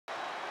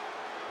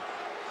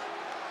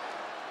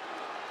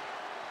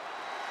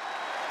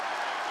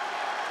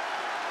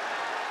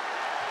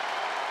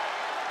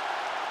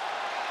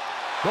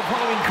The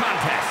following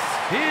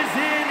contest is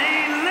an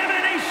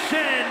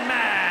elimination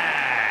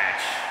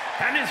match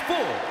and is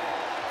for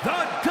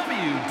the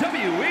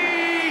WWE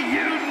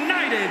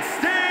United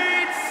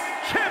States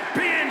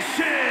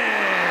Championship.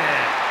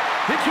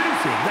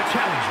 Introducing the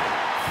challenger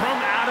from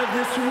out of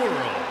this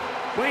world,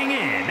 weighing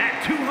in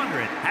at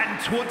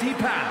 220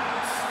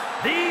 pounds,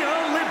 the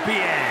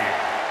Olympian.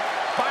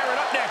 Byron,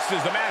 up next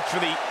is the match for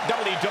the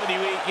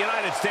WWE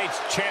United States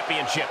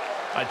Championship.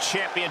 A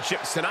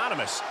championship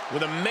synonymous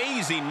with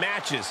amazing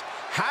matches.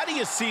 How do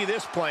you see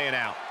this playing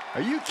out?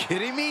 Are you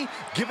kidding me?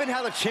 Given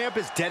how the champ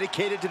is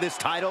dedicated to this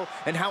title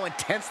and how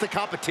intense the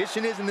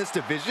competition is in this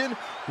division,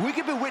 we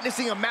could be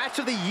witnessing a match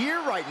of the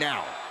year right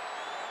now.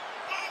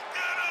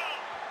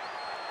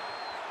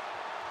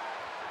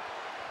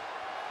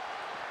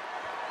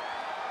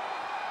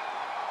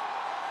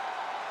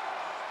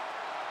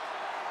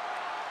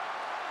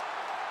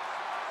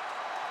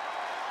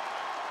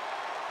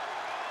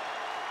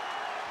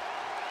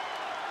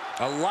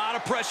 A lot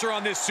of pressure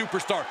on this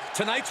superstar.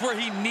 Tonight's where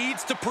he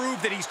needs to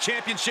prove that he's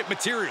championship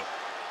material.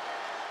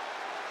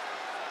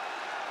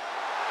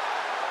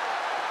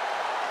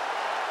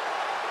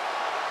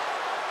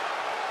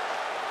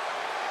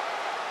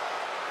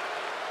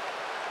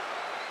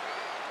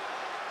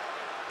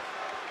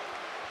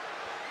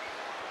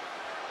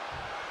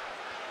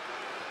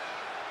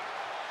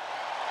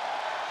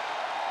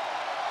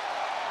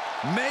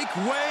 Make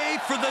way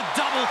for the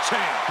double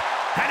champ.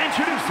 And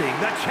introducing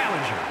the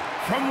challenger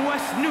from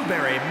West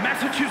Newbury,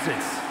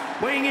 Massachusetts,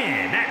 weighing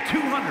in at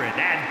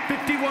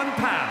 251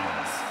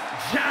 pounds,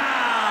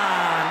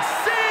 John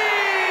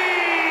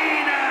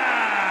Cena!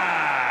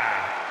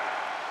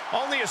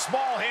 Only a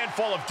small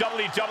handful of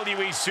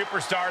WWE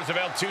superstars have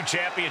held two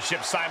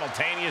championships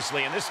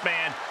simultaneously, and this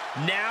man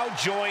now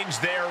joins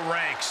their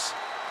ranks.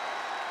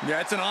 Yeah,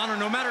 it's an honor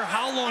no matter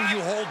how long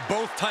you hold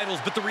both titles,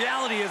 but the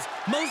reality is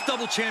most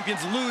double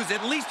champions lose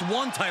at least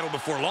one title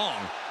before long.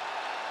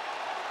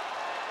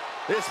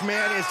 This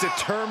man is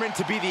determined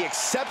to be the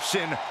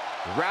exception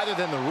rather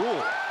than the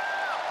rule.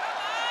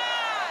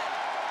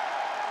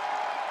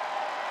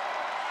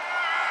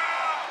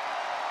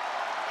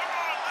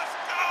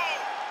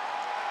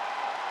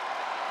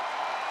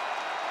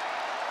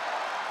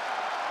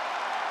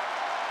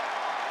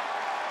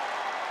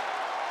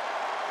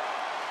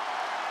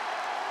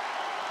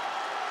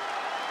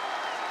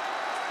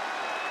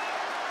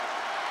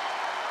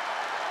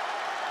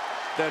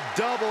 The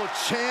double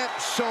champ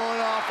showing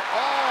off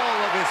all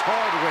of his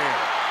hardware.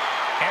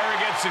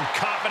 Arrogance and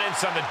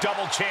confidence on the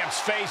double champ's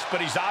face, but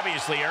he's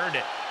obviously earned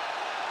it.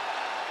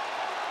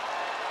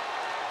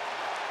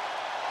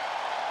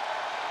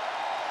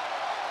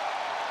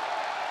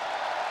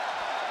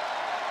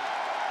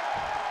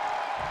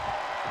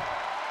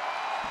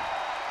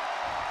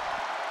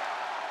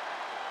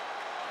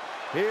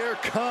 Here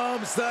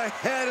comes the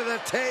head of the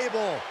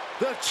table,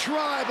 the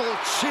Tribal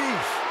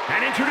Chief.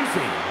 And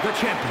introducing the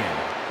champion,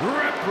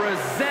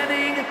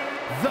 representing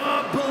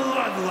the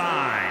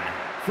Bloodline,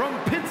 from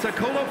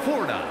Pensacola,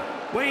 Florida,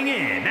 weighing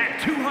in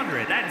at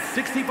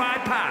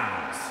 265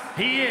 pounds,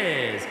 he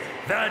is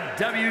the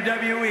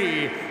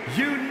WWE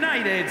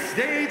United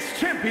States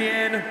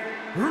Champion,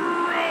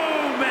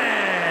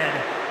 Roman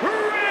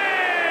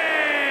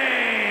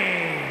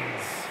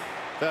Reigns!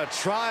 The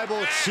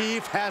Tribal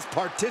Chief has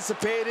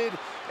participated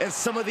in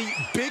some of the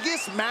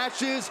biggest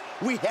matches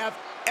we have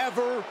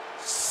ever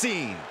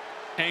seen,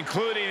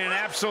 including an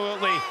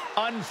absolutely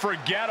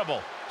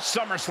unforgettable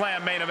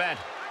SummerSlam main event.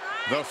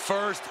 The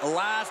first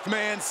last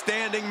man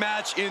standing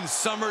match in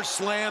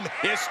SummerSlam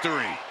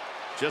history.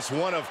 Just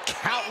one of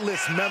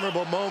countless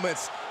memorable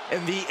moments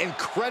in the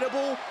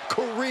incredible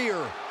career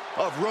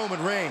of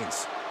Roman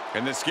Reigns.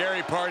 And the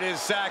scary part is,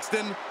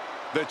 Saxton,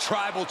 the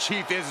Tribal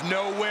Chief is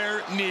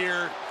nowhere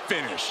near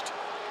finished.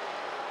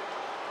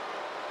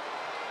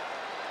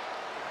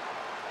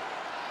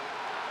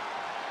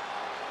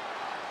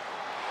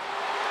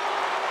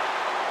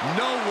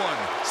 No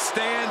one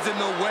stands in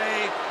the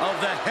way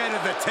of the head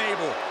of the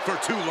table for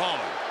too long.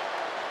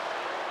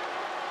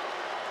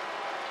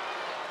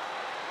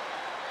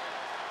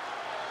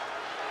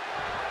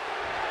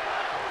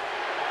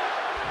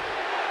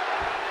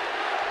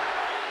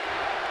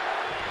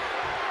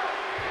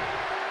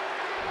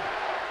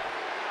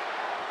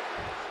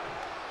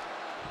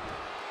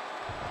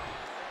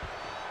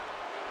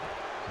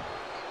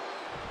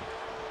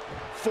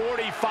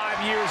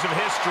 "45 years of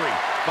history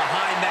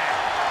behind that.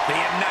 The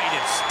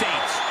United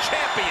States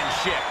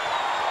Championship.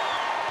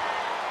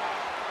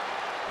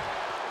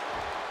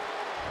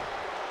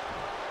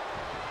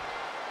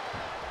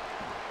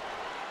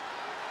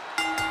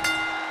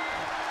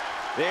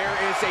 There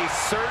is a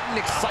certain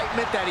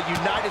excitement that a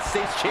United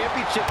States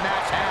Championship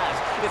match has.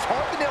 It's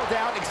hard to nail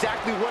down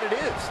exactly what it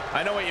is.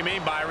 I know what you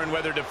mean, Byron.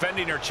 Whether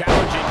defending or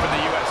challenging for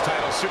the U.S.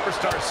 title,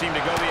 superstars seem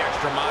to go the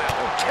extra mile.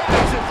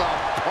 Catches a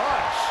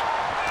punch.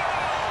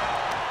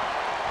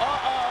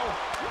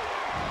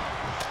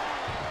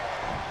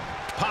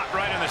 Pop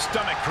right in the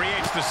stomach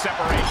creates the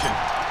separation.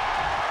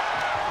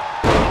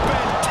 Up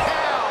and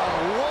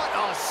down. What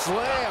a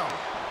slam.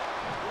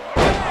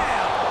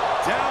 Bam!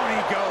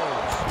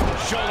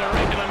 shoulder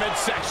right to the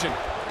midsection.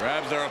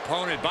 Grabs their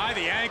opponent by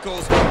the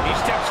ankles. He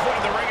steps foot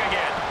in the ring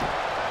again.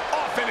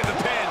 Off into the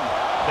pin.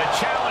 The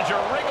challenger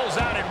wriggles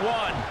out at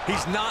one.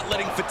 He's not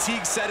letting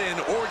fatigue set in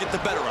or get the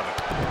better of it.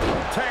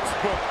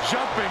 Textbook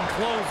jumping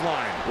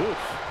clothesline. Oof.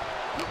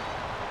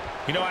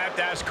 You know, I have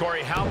to ask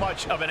Corey, how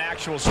much of an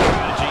actual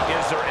strategy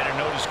is there in a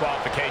no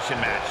disqualification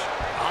match?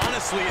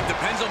 Honestly, it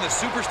depends on the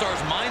superstar's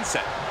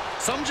mindset.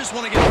 Some just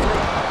want to get through.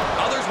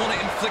 Others want to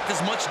inflict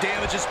as much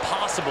damage as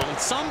possible, and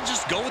some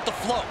just go with the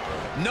flow.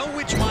 Know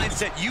which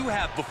mindset you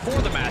have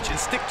before the match and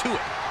stick to it.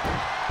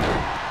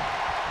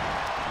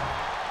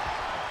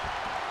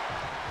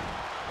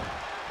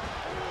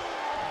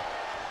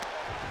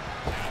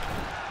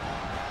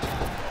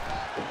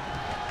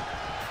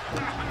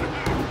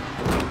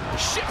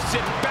 Shifts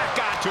it back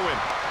onto him.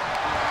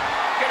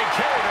 Getting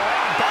carried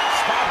around. Bad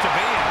spot to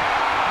be in.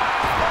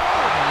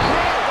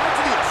 Right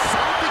to the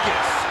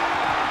esophagus.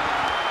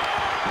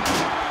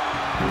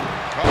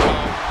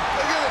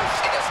 Look at this.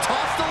 She just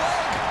tossed the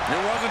leg.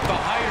 It wasn't the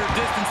height or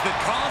distance that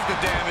caused the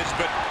damage,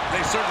 but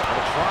they certainly...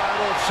 The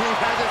tribal chief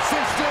has it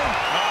cinched in.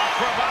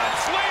 Acrobat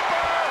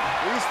sleeper.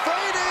 He's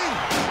fighting.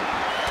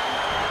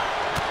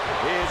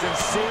 He is in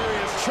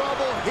serious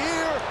trouble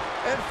here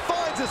and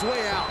finds his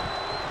way out.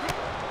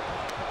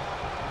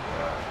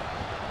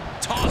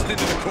 Tossed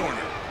into the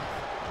corner.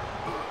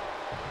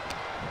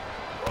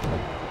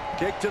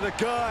 Kick to the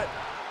gut.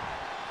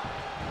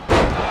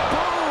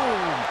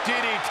 Boom!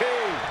 DDT.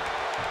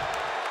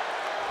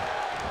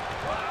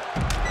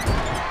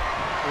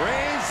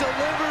 Reigns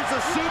delivers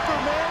a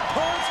Superman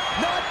punch.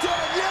 Not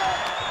done yet.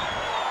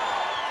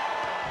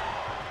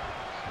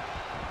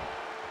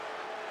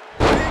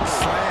 Big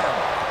slam.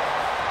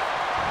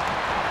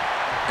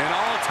 An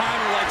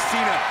all-timer like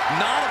Cena,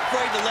 not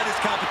afraid to let his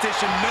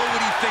competition know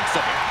what he thinks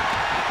of him.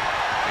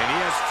 And he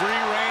has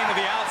free reign to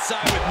the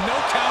outside with no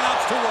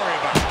countouts to worry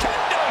about.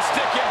 Kendo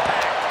stick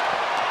impact.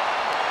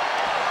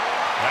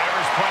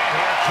 Whatever's playing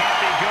here can't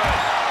be good.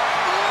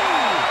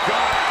 Ooh,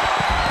 God.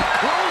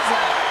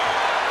 Clothesline.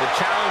 The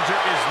challenger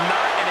is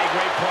not in a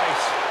great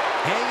place.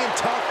 Hanging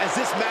tough as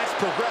this match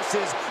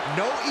progresses.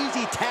 No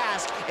easy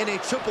task in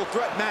a triple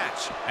threat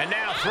match. And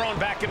now thrown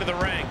back into the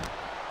ring.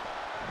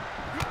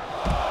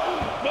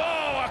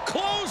 Oh, a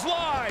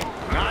clothesline.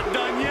 Not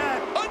done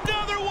yet.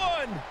 Another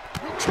one.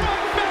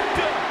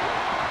 Trifecta.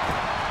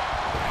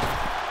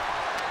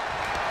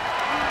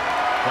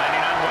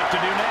 Planning on what to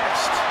do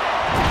next.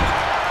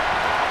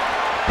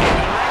 Into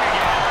the ring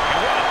again.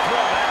 And what a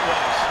throw that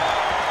was.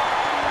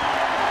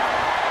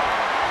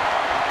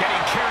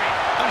 Getting carried.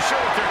 Unsure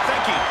what they're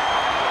thinking.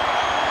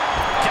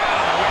 Get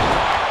out of the way.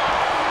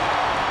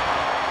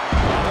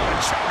 What a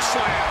choke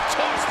slam.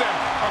 Toss them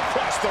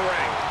across the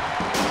ring.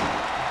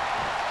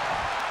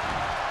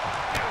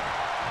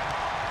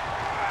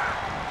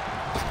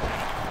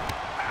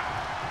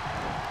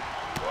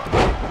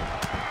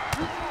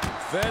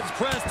 Feds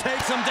press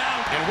takes him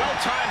down. And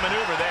well-timed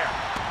maneuver there.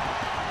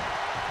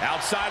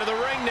 Outside of the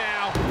ring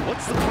now.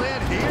 What's the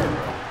plan here?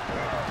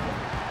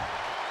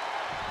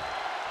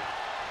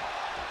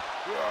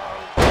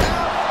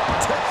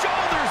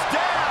 Shoulders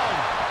down.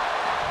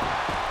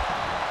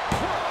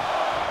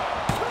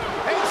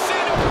 And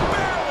Cena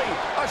barely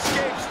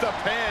escapes the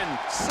pin.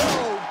 So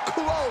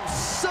close,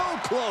 so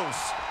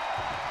close.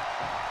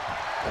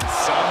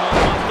 Someone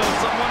must owe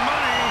someone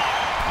money.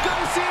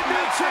 Gonna see a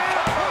new champ.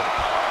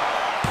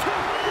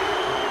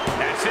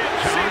 That's it.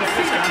 Cena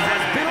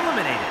has been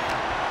eliminated.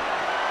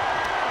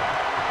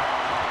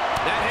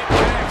 That hit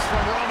connects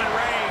from Roman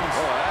Reigns.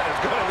 Oh, that is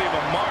going to leave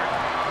a mark.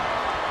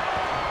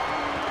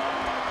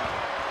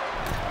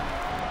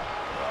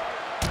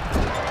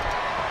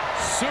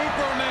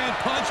 Superman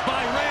punch by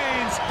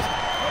Reigns.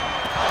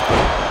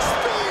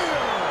 Spear!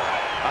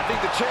 I think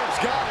the champ's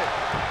got it.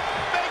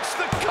 Makes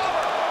the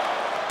cover.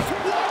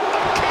 What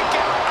a kick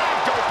out. I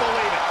don't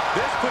believe it.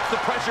 This puts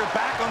the pressure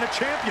back on the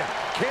champion.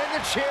 Can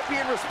the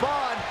champion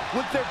respond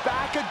with their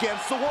back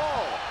against the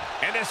wall?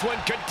 And this one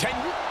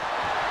continues.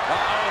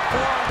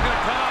 Forearm's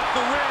gonna come off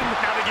the ring.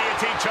 Now the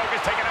guillotine choke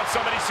is taking out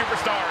so many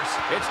superstars.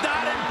 It's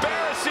not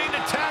embarrassing to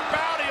tap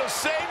out. He'll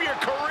save your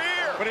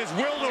career. But his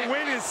will to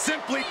win is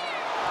simply...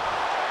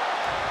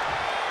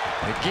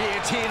 The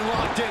guillotine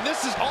locked in.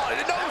 This is all.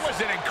 That was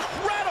an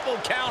incredible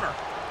counter.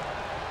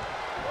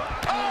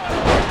 Oh,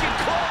 breaking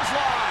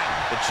clothesline.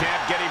 The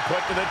champ getting put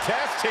to the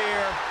test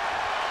here.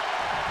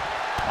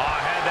 Oh,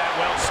 had that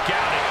well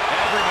scouted.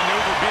 Every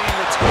maneuver being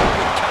returned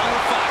with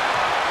counter fire.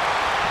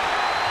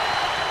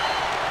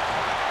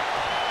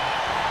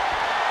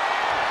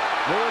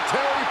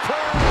 Military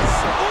press.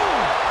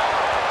 Ooh.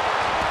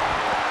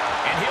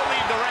 And he'll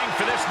leave the ring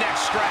for this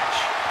next stretch.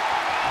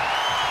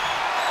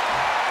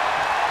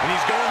 And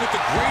he's going with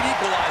the great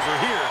equalizer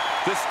here,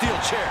 the steel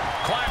chair.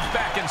 Climbs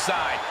back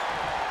inside.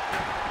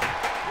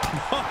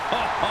 What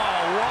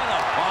a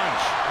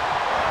punch.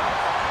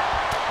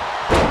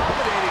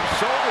 Dominating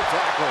shoulder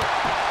tackle.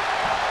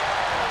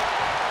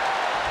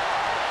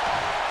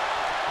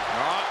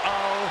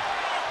 Uh-oh.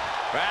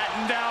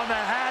 Batten down the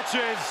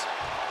hatches.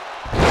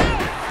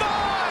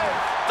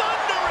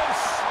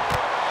 Thunderous.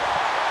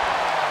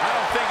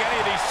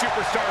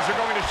 superstars are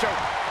going to show.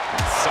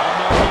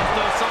 Someone must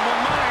owe someone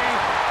money.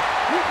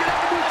 We can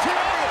have a new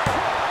champion.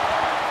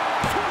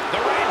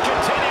 The reign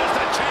continues.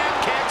 The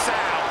champ kicks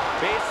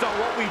out. Based on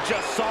what we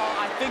just saw,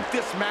 I think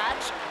this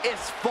match is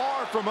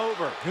far from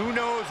over. Who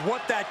knows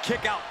what that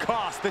kick out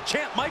cost? The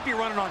champ might be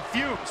running on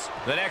fumes.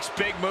 The next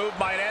big move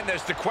might end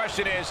this. The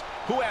question is,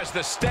 who has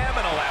the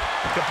stamina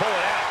left to pull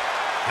it out?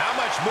 How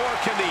much more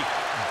can the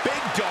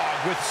big dog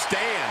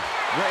withstand?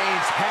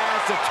 Reigns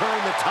has to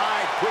turn the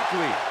tide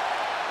quickly.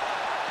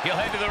 He'll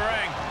head to the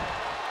ring.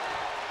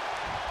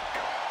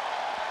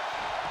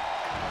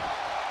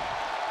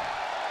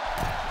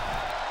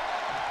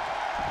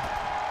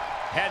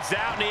 Heads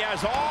out, and he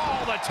has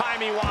all the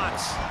time he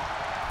wants.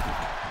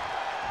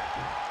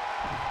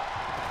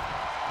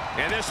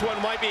 And this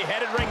one might be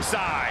headed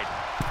ringside.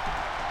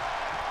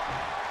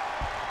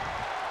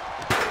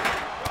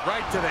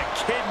 Right to the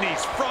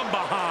kidneys from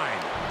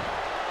behind.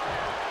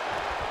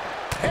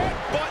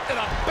 Headbutt to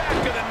the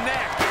back of the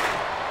neck.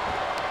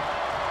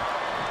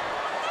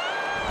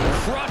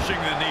 Crushing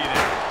the knee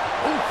there.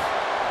 Oof.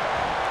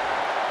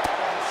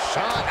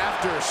 Shot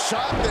after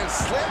shot, then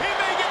slip. He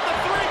may get the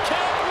 3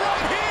 count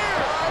right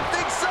here. I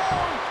think so.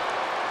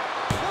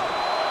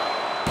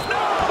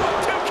 No,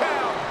 2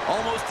 count.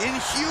 Almost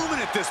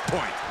inhuman at this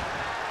point.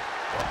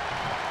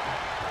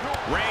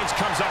 Reigns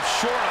comes up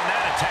short on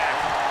that attack.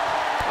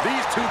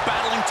 These two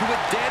battling to a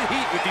dead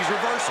heat with these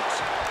reversals.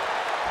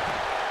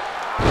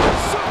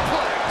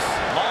 Suplex.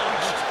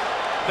 Launched.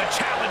 The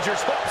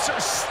challenger's hopes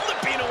are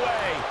slipping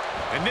away.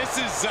 And this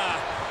is,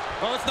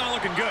 well, it's not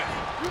looking good.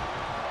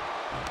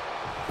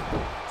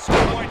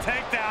 Schoolboy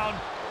takedown.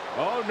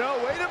 Oh, no,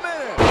 wait a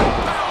minute.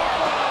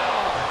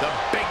 The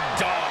big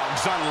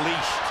dog's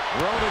unleashed.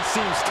 Roman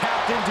seems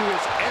tapped into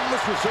his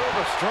endless reserve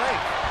of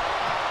strength.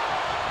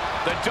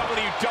 The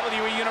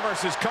WWE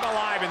Universe has come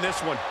alive in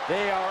this one.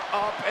 They are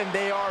up and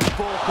they are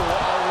vocal.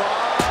 A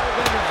lot of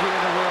energy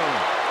in the room.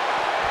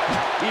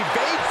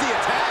 Evades the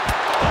attack.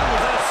 Oh,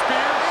 was that a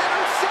spear?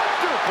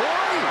 Interceptor,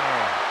 boy.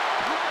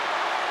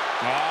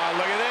 Oh,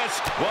 look at this.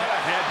 What a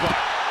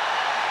headbutt.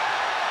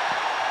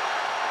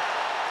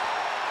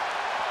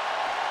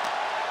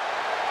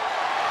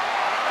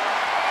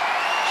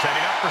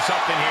 Setting up for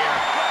something here.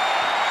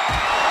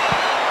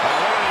 Oh,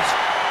 look at this.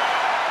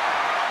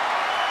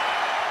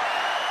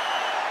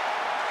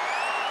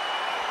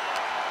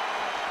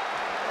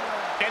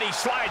 And he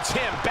slides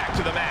him back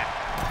to the mat.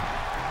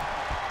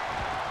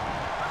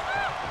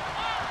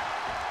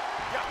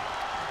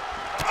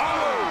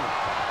 Oh!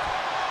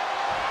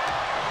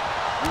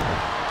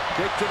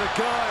 Kick to the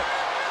gut.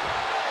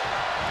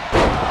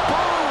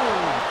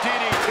 Boom!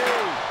 DDT.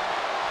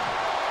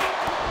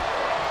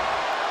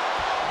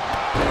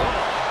 Oh,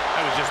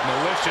 that was just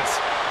malicious.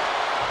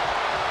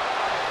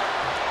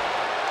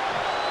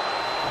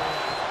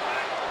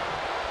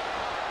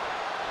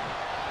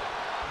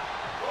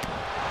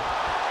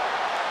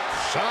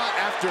 Shot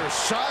after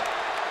shot.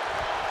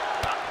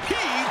 He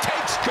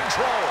takes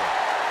control.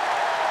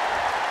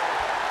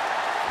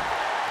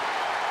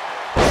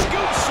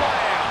 Scoop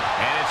slam.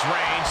 And it's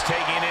Reigns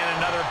taking in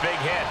another big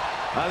hit.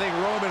 I think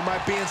Roman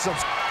might be in some...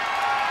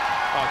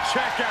 Oh,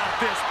 check out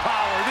this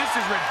power. This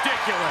is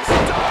ridiculous.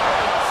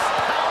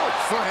 Power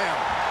slam.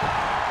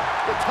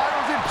 The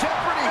title's in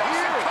jeopardy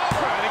here.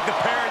 I think the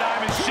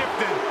paradigm is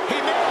shifted.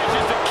 He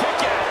manages to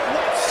kick out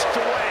with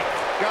strength.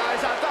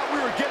 Guys, I thought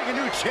we were getting a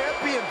new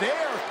champion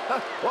there.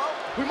 Well,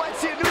 we might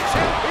see a new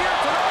champ here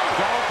tonight.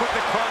 Don't put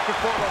the cart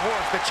before the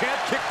horse. The champ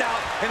kicked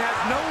out and has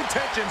no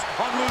intentions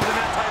on losing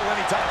that title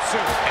anytime soon.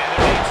 And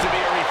there needs to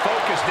be a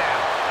refocus now.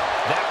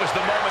 That was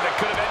the moment that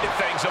could have ended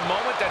things. A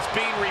moment that's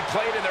being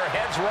replayed in their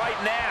heads right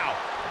now.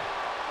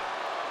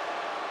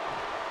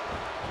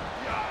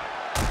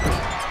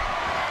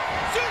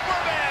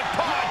 Superman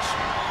punch!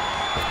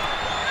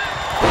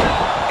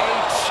 A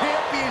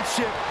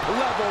championship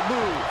level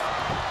move.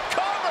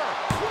 Cover!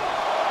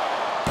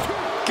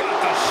 Got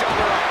the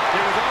shoulder up.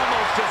 It was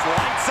almost just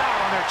lights out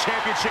on their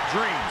championship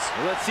dreams.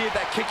 Let's see if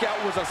that kick out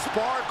was a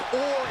spark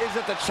or is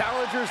it the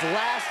challenger's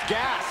last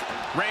gasp?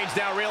 Reigns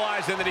now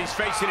realizing that he's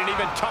facing an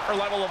even tougher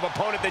level of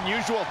opponent than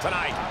usual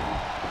tonight.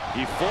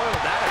 He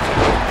foiled that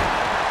attack.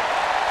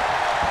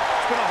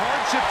 It's been a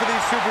hardship for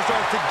these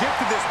superstars to get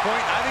to this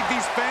point. I think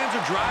these fans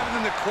are driving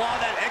them to claw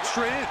that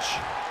extra inch.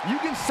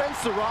 You can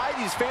sense the ride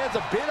these fans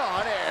have been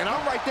on, and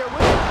I'm right there with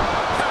them.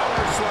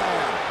 Power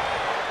slam.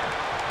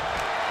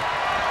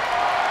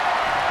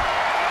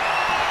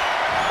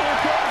 Here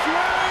comes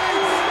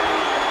Reigns.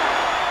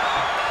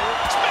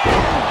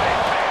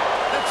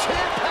 The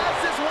champ has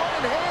this one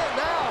in hand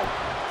now.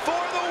 For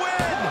the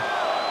win!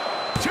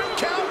 2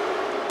 count.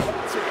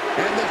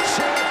 And the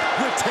champ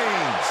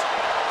retains.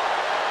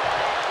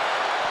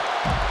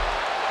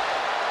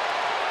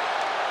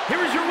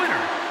 Here is your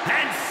winner,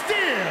 and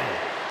still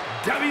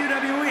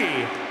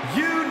WWE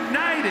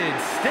United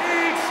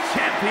States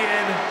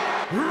Champion,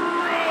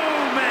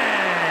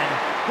 Roman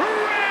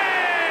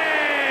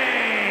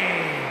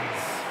Reigns!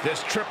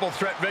 This triple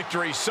threat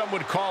victory, some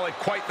would call it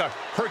quite the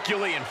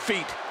Herculean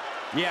feat.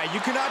 Yeah, you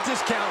cannot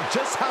discount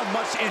just how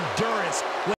much endurance